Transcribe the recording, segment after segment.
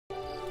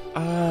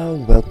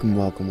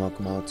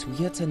Welcome all to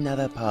yet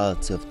another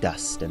part of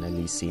Dust and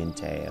Elysian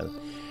Tale.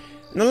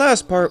 In the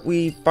last part,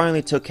 we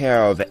finally took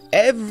care of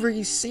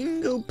every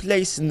single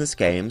place in this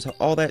game, so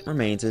all that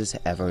remains is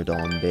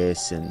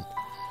Everdawn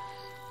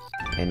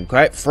and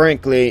quite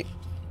frankly,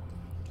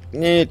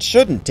 it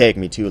shouldn't take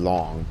me too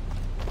long.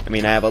 I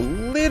mean, I have a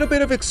little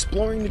bit of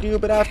exploring to do,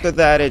 but after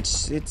that,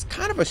 it's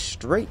kind of a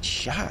straight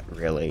shot,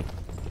 really.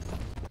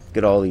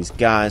 Get all these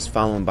guys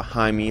following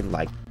behind me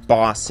like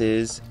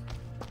bosses.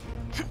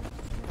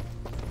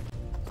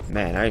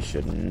 Man, I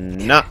should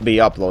not be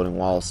uploading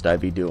whilst I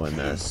be doing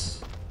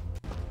this.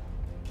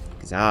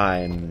 Because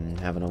I'm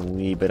having a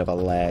wee bit of a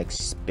lag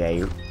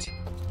spurt.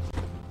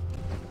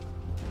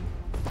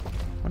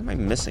 What am I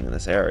missing in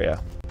this area?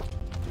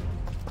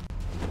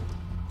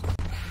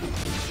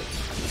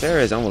 This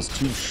area is almost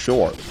too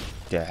short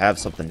to have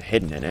something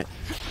hidden in it.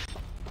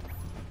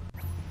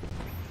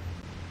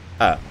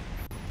 Oh.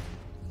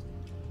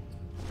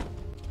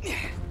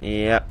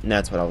 Yep,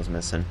 that's what I was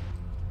missing.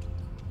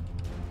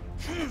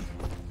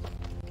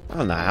 I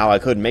don't know how I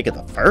couldn't make it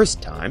the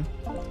first time.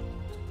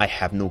 I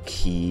have no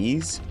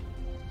keys.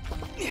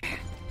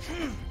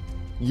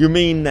 You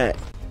mean that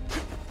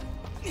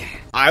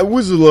I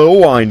was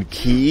low on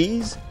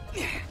keys?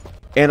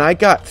 And I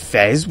got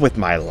fez with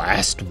my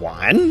last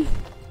one?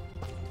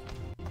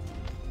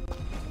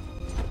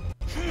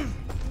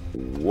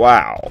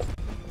 Wow.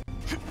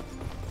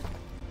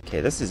 Okay,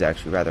 this is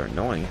actually rather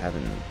annoying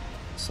having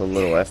so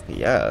little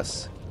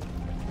FPS.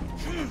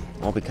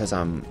 All because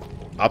I'm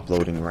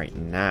uploading right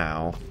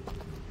now.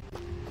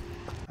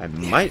 I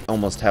might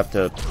almost have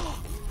to...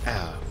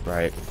 Ah,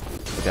 right.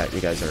 Forgot you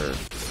guys are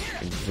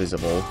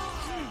invisible.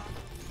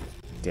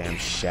 Damn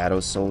shadow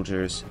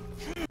soldiers.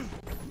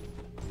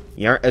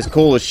 You aren't as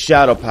cool as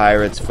shadow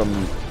pirates from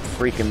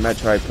freaking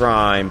Metroid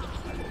Prime.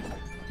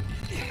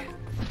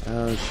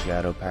 Oh,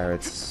 shadow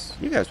pirates.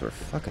 You guys were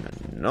fucking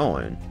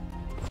annoying.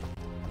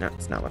 No,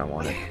 it's not what I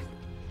wanted.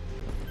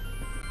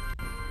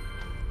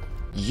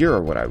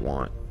 You're what I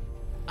want.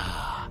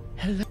 Ah,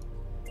 hello.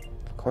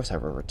 Of course I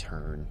will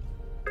return.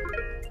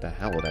 What the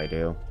hell would I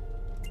do?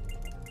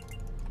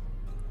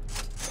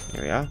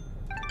 Here we are.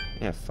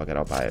 Yeah, fuck it,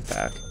 I'll buy it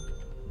back.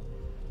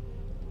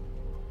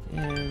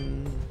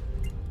 And...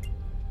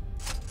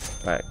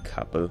 buy a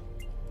Kapu.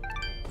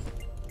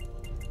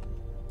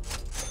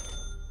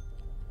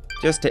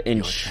 Just to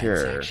ensure...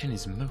 Your transaction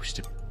is most...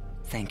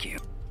 Thank you.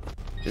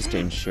 Just to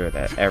ensure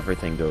that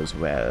everything goes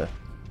well.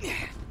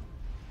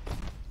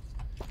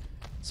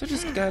 So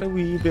just got a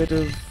wee bit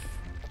of...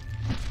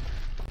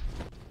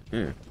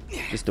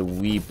 just a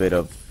wee bit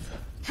of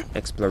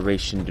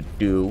exploration to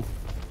do.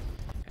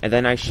 And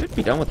then I should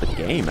be done with the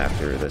game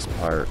after this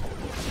part.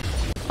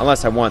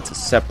 Unless I want to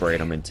separate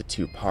them into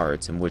two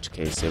parts, in which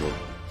case it'll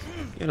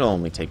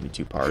only take me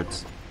 2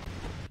 parts.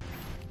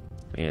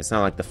 I mean, it's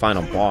not like the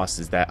final boss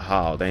is that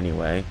hard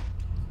anyway.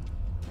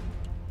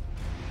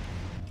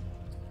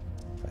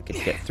 If I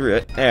could get through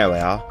it. There we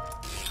are.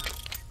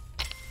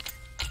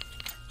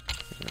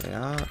 There we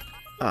are.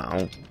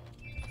 Oh.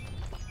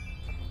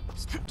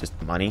 It's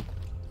just money.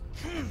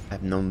 I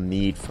have no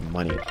need for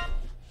money.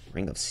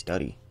 Ring of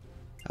Study.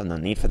 I have no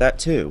need for that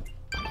too.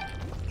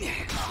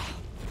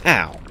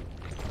 Ow.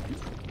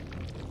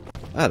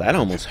 Wow, that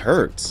almost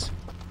hurts.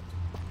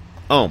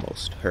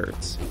 Almost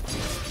hurts.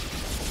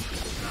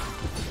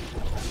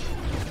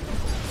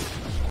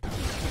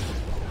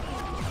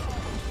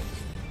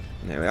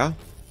 There we are.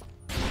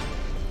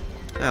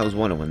 I was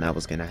wondering when that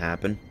was gonna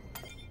happen.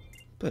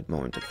 Put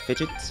more into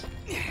fidgets.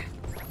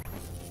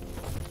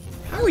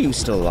 How are you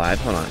still alive?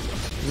 Hold on.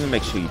 I'm gonna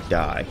make sure you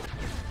die.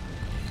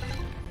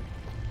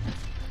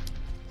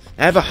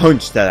 I have a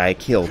hunch that I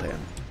killed him.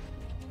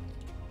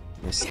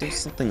 There's still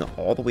something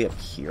all the way up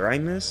here I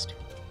missed?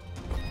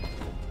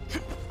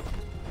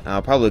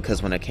 Probably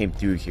because when I came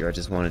through here, I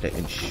just wanted to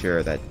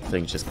ensure that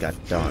things just got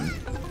done.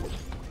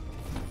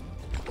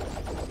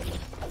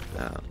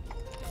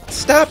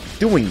 Stop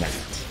doing that!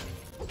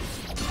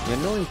 You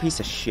annoying piece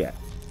of shit.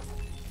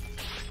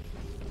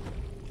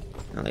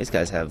 Now, these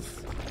guys have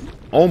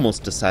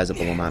almost a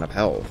sizable amount of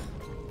health.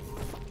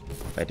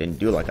 If I didn't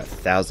do like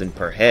 1,000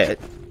 per hit,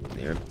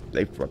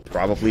 they would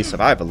probably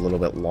survive a little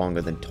bit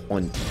longer than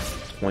 20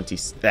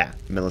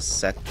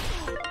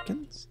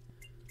 milliseconds?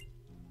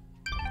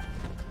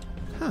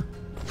 Huh.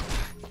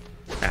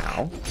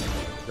 Ow.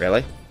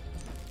 Really?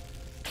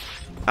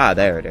 Ah,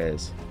 there it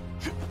is.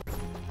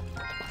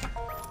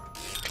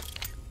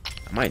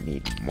 I might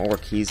need more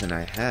keys than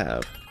I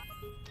have.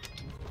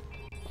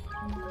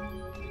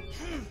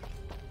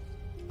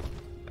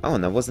 Oh,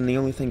 and that wasn't the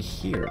only thing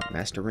here.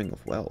 Master Ring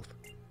of Wealth.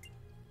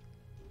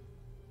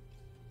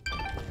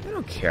 I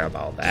don't care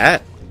about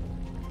that.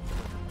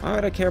 Why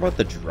would I care about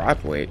the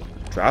drop rate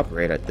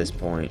at this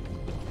point?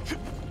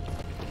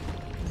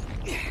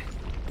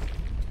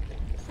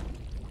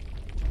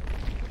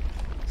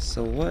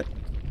 So what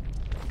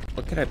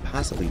could I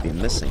possibly be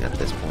missing at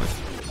this point?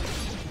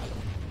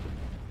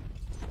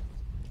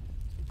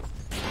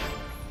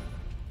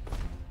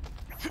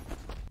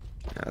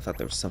 I thought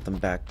there was something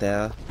back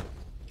there.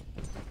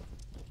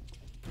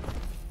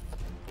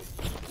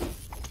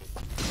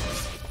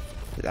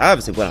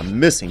 Obviously what I'm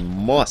missing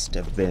must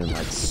have been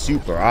like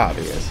super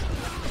obvious.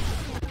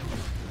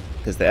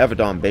 Because the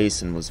Everdon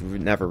Basin was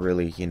never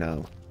really, you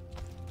know...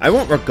 I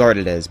won't regard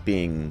it as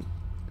being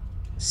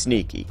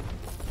sneaky.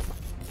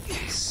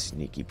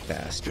 Sneaky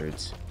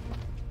bastards.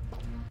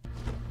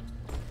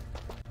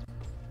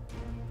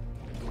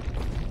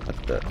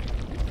 What the...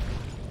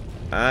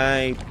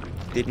 I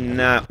did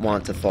not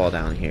want to fall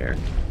down here.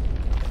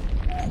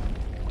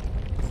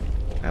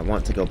 I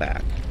want to go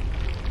back.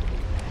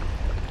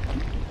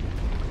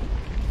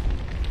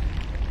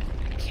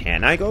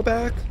 Can I go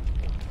back?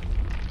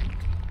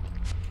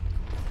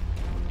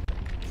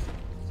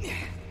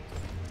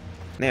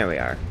 There we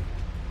are.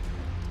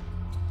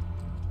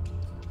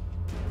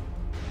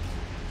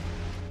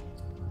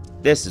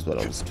 This is what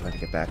I was trying to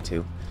get back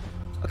to.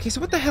 Okay,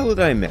 so what the hell did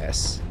I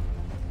miss?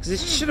 Because it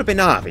should have been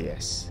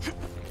obvious.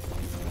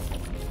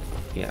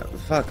 Yeah,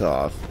 fuck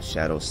off,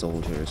 Shadow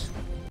Soldiers.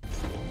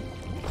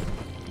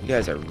 You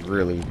guys are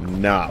really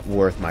not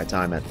worth my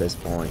time at this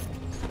point.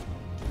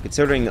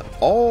 Considering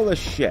all the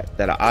shit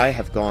that I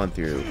have gone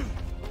through,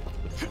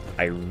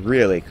 I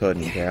really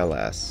couldn't care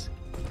less.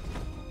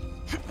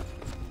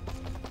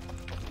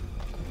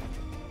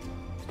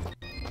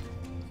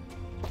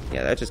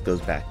 Yeah, that just goes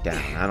back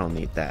down. I don't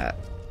need that.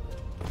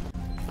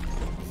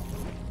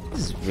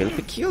 This is really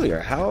peculiar.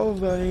 How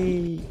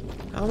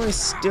am I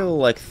still,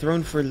 like,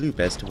 thrown for a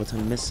loop as to what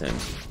I'm missing?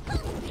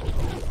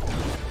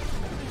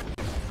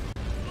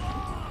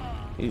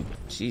 Ooh,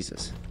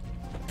 Jesus.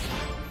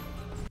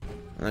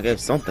 I gave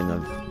something a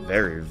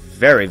very,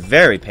 very,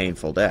 very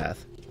painful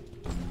death.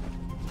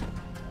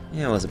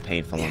 Yeah, it wasn't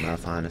painful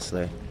enough,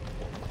 honestly.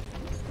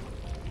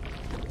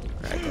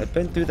 Alright, I've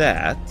been through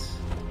that.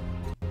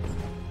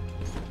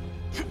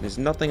 There's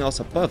nothing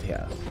else above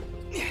here.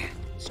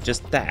 It's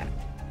just that.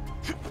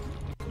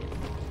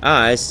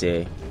 Ah, I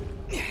see.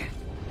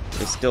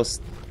 There's still...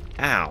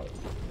 Ow!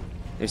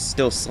 There's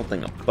still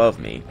something above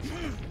me.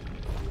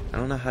 I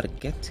don't know how to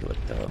get to it,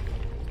 though.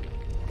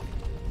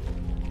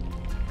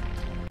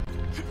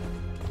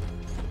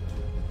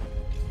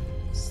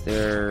 Is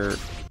there...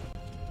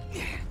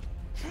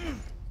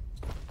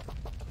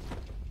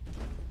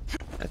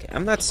 Okay,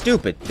 I'm not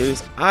stupid.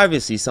 There's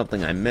obviously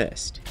something I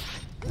missed.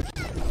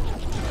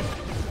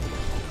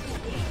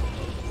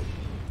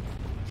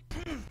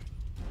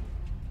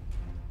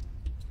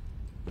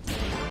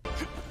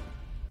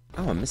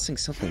 Oh, I'm missing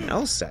something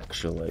else,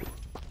 actually.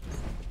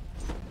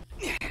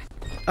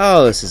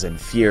 Oh, this is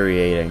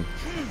infuriating.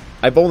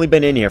 I've only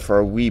been in here for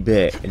a wee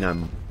bit, and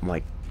I'm,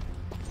 like...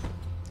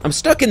 I'm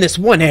stuck in this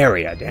one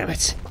area, damn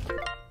it!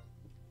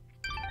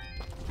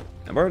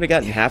 I've already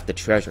gotten half the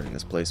treasure in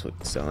this place,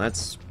 so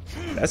that's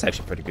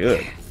actually pretty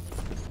good.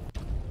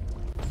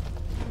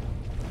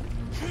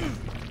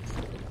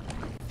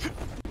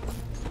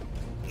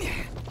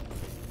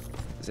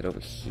 Is it over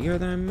here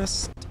that I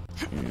missed?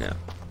 No.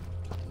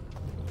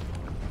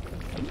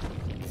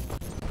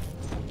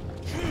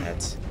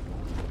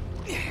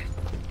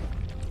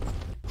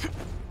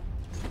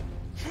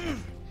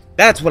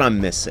 That's what I'm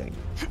missing.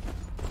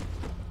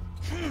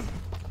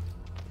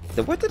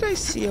 What did I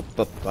see up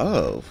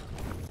above?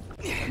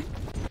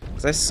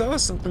 Because I saw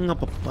something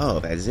up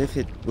above, as if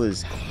it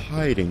was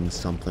hiding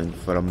something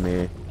from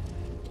me.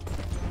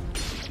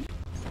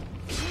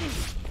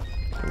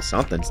 And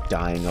something's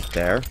dying up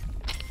there.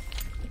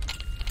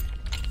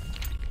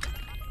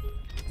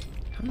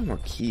 How many more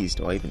keys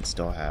do I even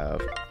still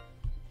have?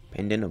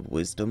 Pendant of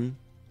Wisdom.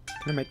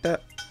 Can I make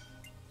that?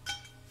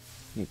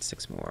 Need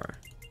 6 more.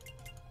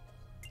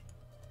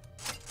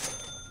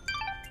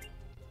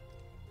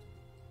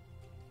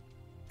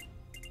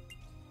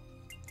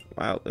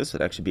 Wow, this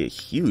would actually be a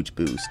huge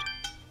boost.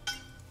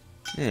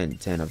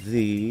 And 10 of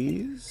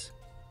these.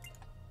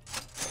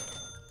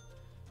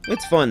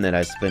 It's fun that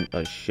I spent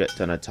a shit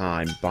ton of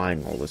time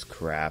buying all this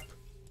crap.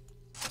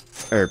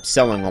 Or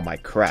selling all my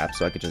crap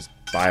so I could just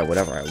buy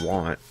whatever I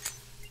want.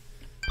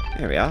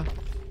 There we are.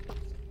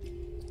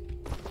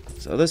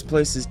 So this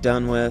place is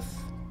done with.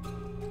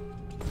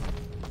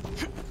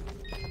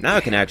 Now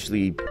I can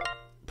actually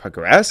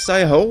progress,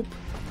 I hope.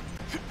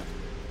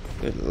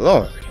 Good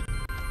lord.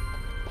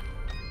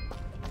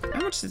 How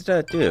much did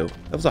that do?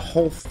 That was a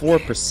whole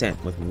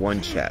 4% with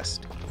one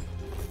chest.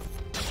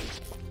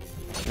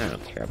 I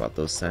don't care about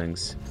those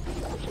things.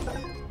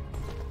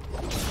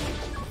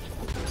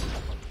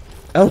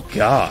 Oh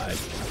god.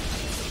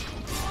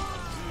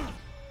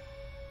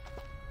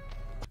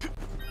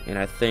 And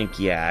I think,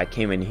 yeah, I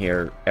came in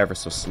here ever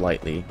so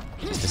slightly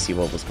just to see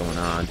what was going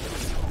on.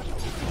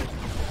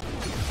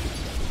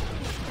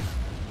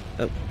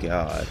 Oh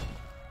god.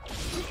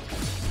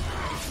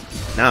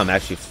 Now I'm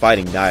actually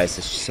fighting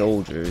Dias'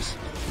 soldiers.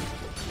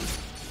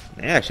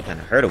 They actually kind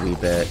of hurt a wee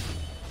bit.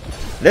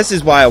 This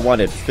is why I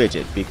wanted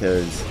Fidget,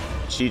 because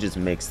she just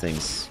makes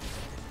things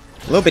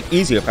a little bit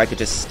easier if I could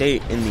just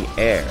stay in the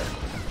air.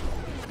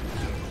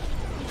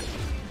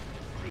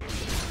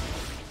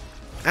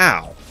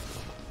 Ow.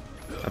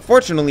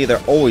 Unfortunately,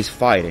 they're always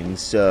fighting,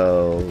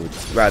 so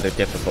it's rather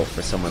difficult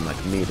for someone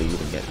like me to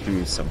even get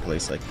through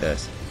someplace like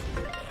this.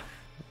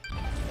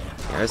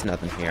 There's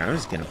nothing here. I'm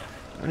just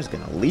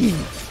gonna leave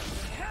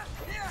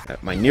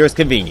at my nearest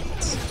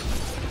convenience.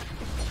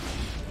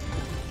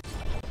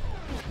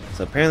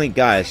 So apparently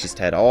guys just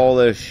had all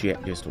this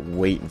shit just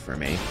waiting for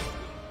me.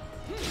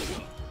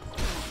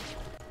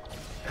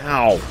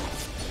 Ow!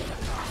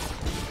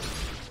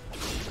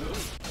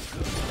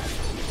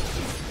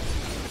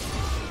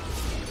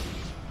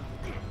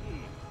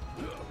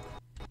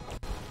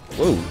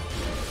 Whoa.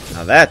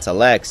 Now that's a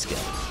lag skill.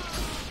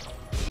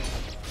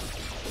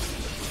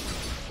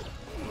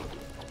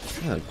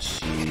 Oh,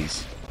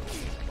 jeez.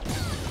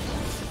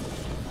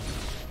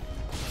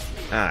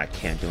 Ah, I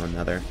can't do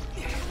another.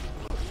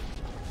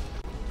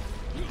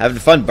 Having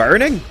fun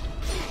burning?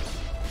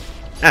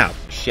 Ow,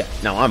 shit.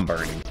 No, I'm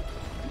burning.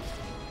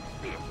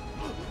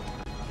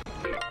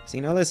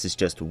 See, now this is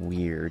just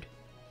weird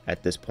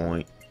at this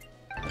point.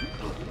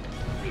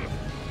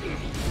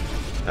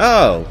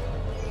 Oh!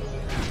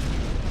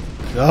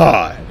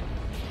 God!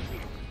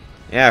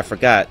 Yeah, I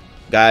forgot.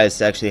 Guys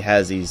actually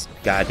has these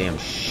goddamn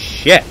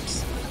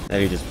ships that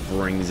he just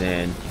brings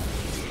in.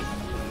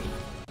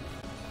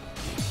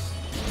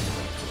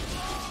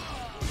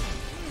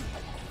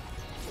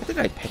 What did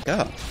I pick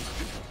up?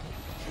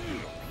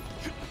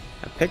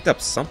 I picked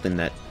up something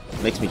that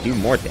makes me do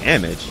more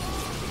damage.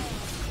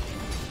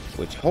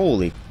 Which,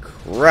 holy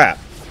crap.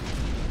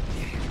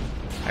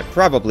 I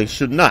probably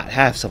should not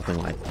have something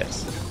like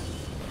this.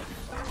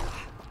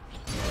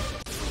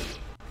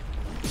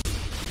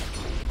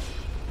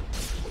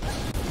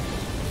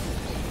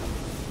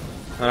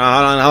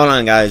 Hold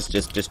on, guys.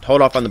 Just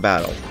hold off on the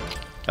battle.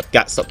 I've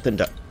got something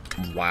to...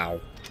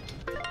 Wow.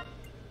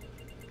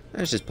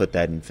 Let's just put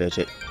that in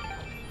fidget.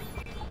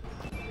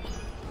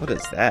 What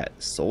is that?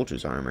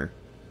 Soldier's armor.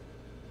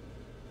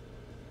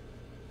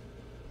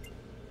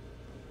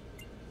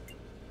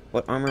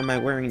 What armor am I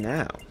wearing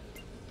now?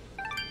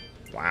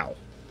 Wow.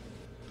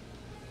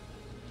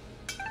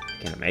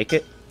 Can I make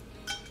it?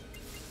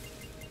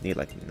 Need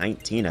like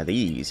 19 of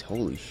these.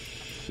 Holy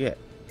shit.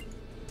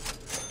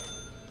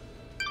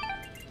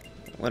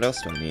 What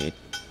else do I need?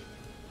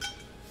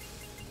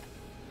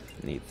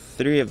 I need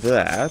 3 of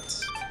that.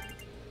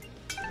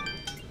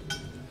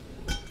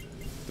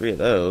 3 of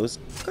those.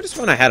 I could have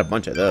sworn I had a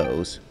bunch of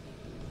those.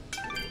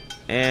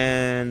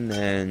 And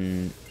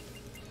then...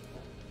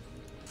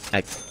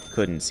 I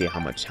couldn't see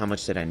how much. How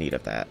much did I need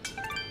of that?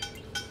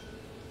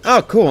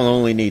 Oh, cool. I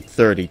only need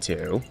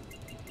 32.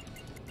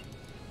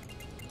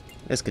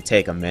 This could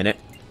take a minute.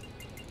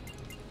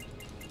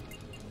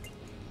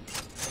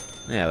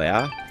 There we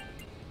are.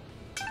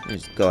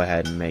 Just go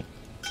ahead and make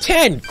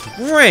 10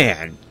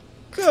 grand!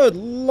 Good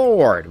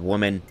lord,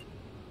 woman.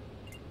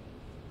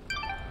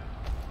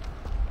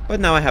 But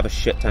now I have a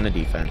shit ton of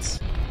defense.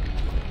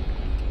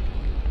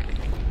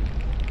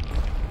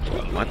 Do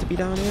I want to be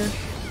down here?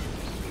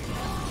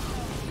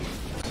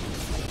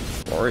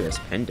 Glorious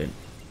pendant.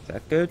 Is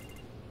that good?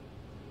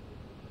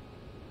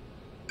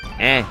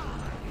 Eh.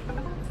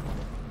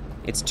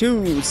 It's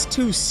too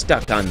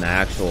stuck on the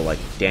actual, like,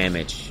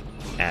 damage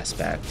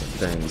aspect of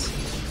things.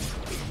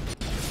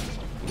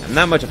 I'm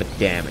not much of a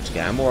damage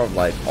guy. I'm more of,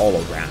 like, all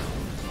around.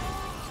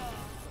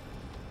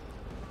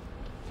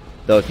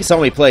 Though, if you saw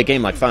me play a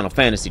game like Final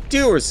Fantasy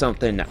II or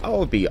something, I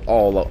would be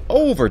all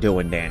over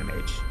doing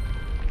damage.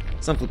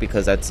 Simply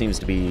because that seems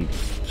to be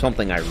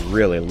something I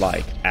really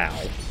like.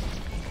 Ow.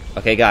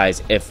 Okay,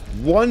 guys, if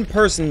one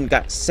person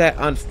got set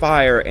on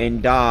fire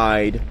and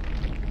died,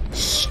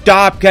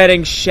 stop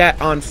getting set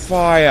on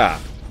fire!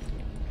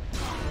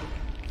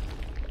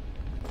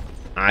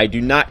 I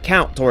do not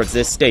count towards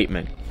this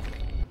statement.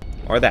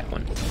 Or that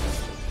one.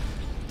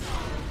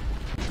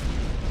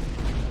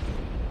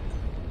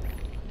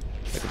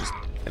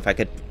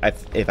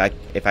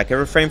 If I could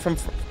refrain from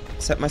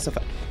set myself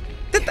up.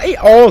 Did they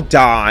all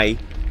die?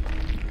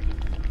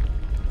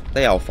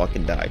 They all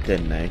fucking died,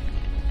 didn't they?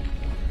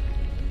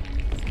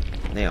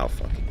 They all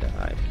fucking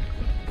died.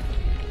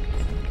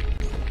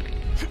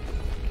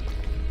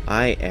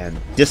 I am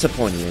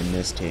disappointed in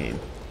this team.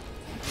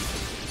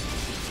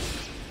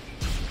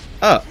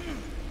 Oh.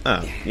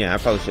 Oh, yeah, I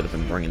probably should have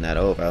been bringing that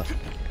over.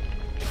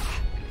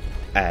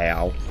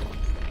 Ow.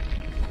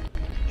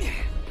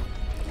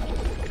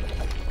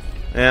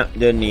 Yeah,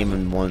 didn't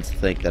even once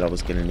think that I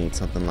was gonna need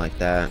something like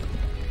that.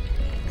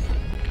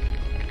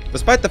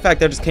 Despite the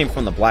fact that I just came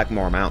from the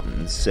Blackmore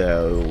Mountains,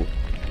 so...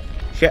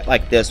 shit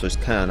like this was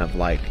kind of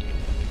like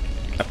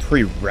a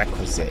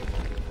prerequisite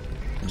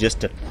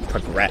just to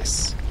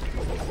progress.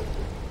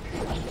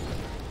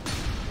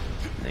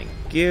 Thank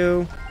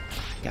you.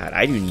 God,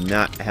 I do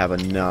not have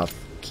enough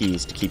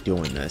keys to keep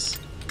doing this.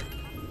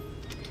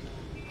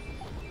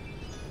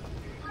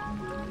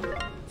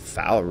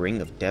 Foul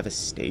Ring of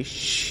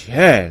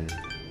Devastation.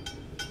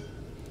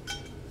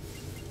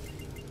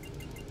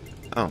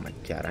 Oh my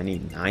god, I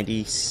need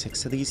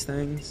 96 of these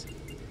things?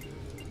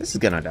 This is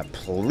gonna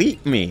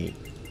deplete me.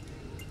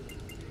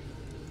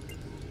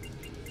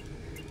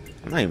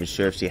 I'm not even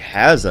sure if she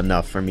has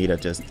enough for me to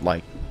just,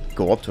 like,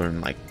 go up to her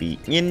and, like, be,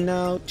 you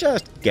know,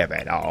 just give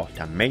it all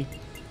to me.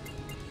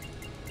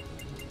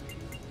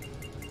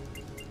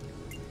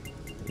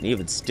 And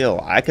even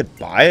still, I could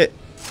buy it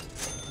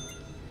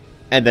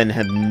and then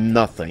have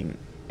nothing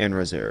in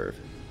reserve.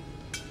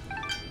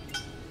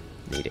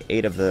 Need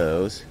 8 of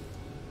those.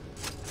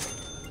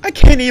 I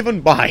can't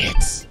even buy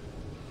it!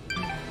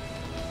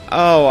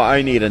 Oh,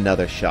 I need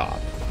another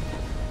shop.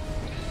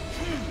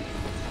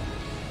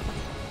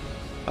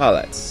 Oh,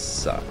 that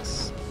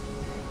sucks.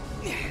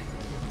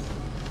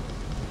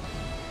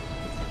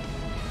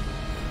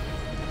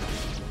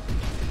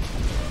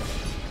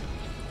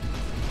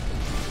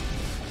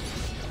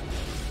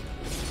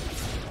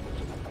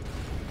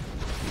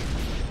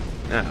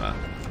 Now,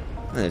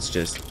 let's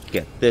just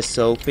get this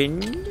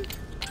open.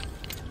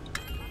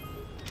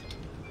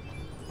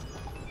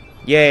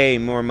 Yay,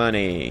 more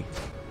money.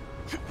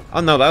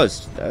 Oh no, that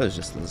was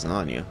just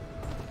lasagna.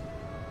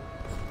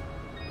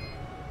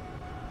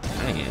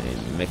 I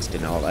ain't mixed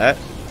in all that.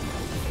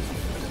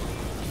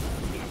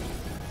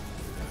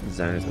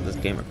 Designers of this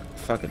game are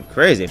fucking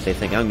crazy if they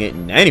think I'm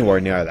getting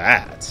anywhere near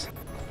that.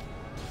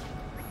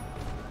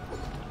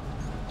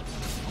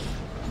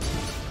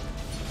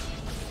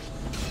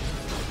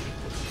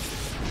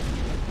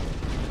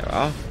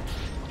 Well,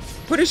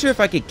 pretty sure if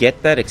I could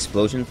get that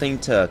explosion thing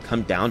to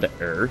come down to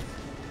Earth,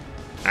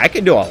 I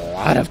can do a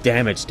lot of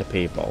damage to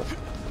people.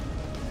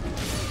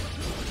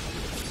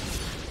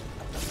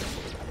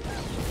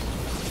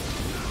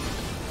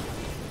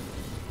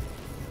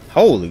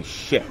 Holy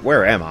shit,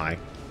 where am I?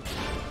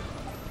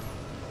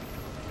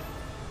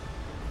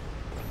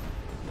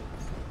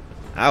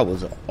 I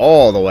was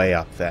all the way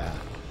up there.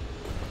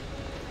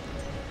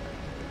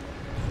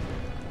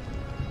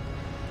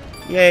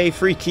 Yay,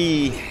 free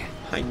key.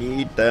 I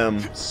need them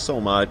so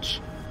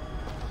much.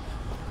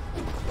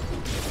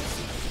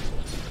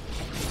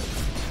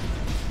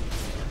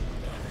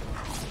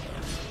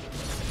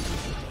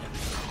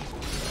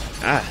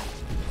 Ah.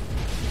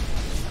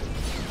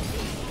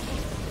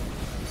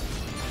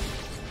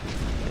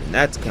 And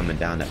that's coming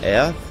down to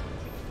Earth.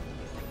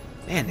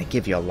 Man, they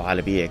give you a lot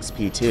of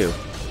EXP too.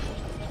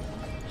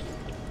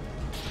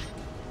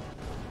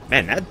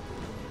 Man,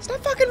 stop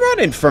fucking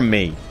running from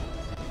me.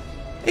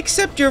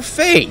 Accept your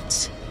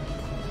fate.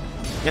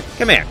 Yep,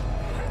 come here.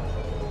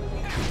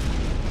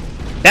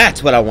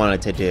 That's what I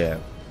wanted to do.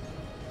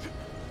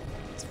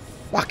 It's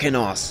fucking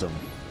awesome.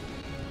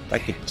 If I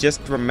could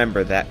just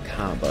remember that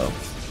combo.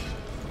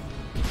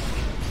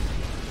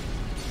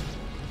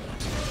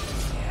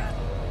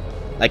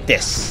 Like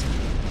this.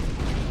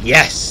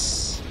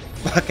 Yes!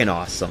 Fucking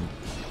awesome.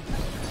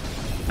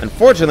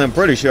 Unfortunately, I'm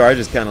pretty sure I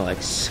just kind of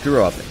like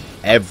screw up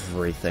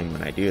everything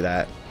when I do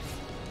that.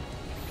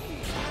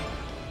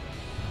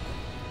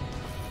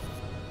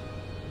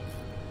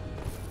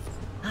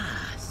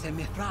 Ah,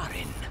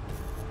 Semifrarin.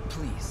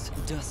 Please,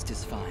 Dust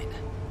is fine.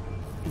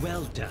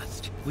 Well,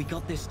 Dust, we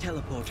got this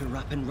teleporter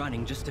up and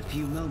running just a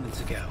few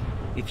moments ago.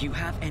 If you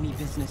have any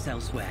business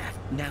elsewhere,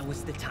 now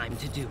is the time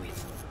to do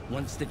it.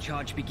 Once the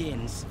charge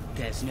begins,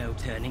 there's no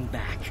turning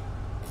back.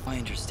 I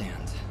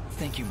understand.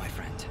 Thank you, my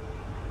friend.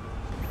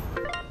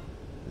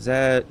 Is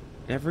that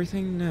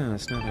everything? No,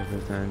 it's not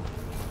everything.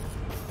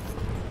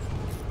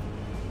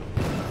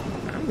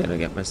 I'm gonna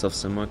get myself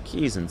some more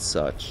keys and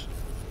such.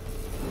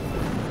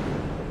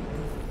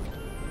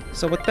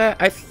 So with that,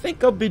 I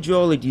think I'll bid you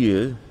all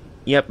adieu.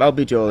 Yep, I'll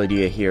bid you all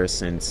adieu here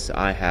since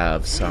I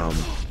have some...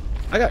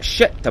 I got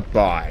shit to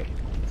buy.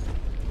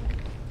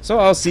 So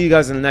I'll see you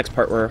guys in the next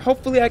part where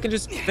hopefully I can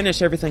just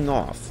finish everything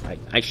off.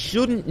 I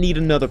shouldn't need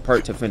another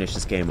part to finish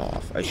this game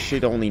off. I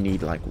should only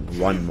need like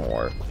one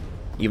more.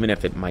 Even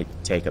if it might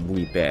take a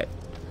wee bit.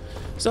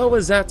 So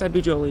with that, I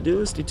bid you all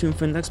adieu. Stay tuned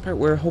for the next part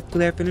where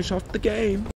hopefully I finish off the game.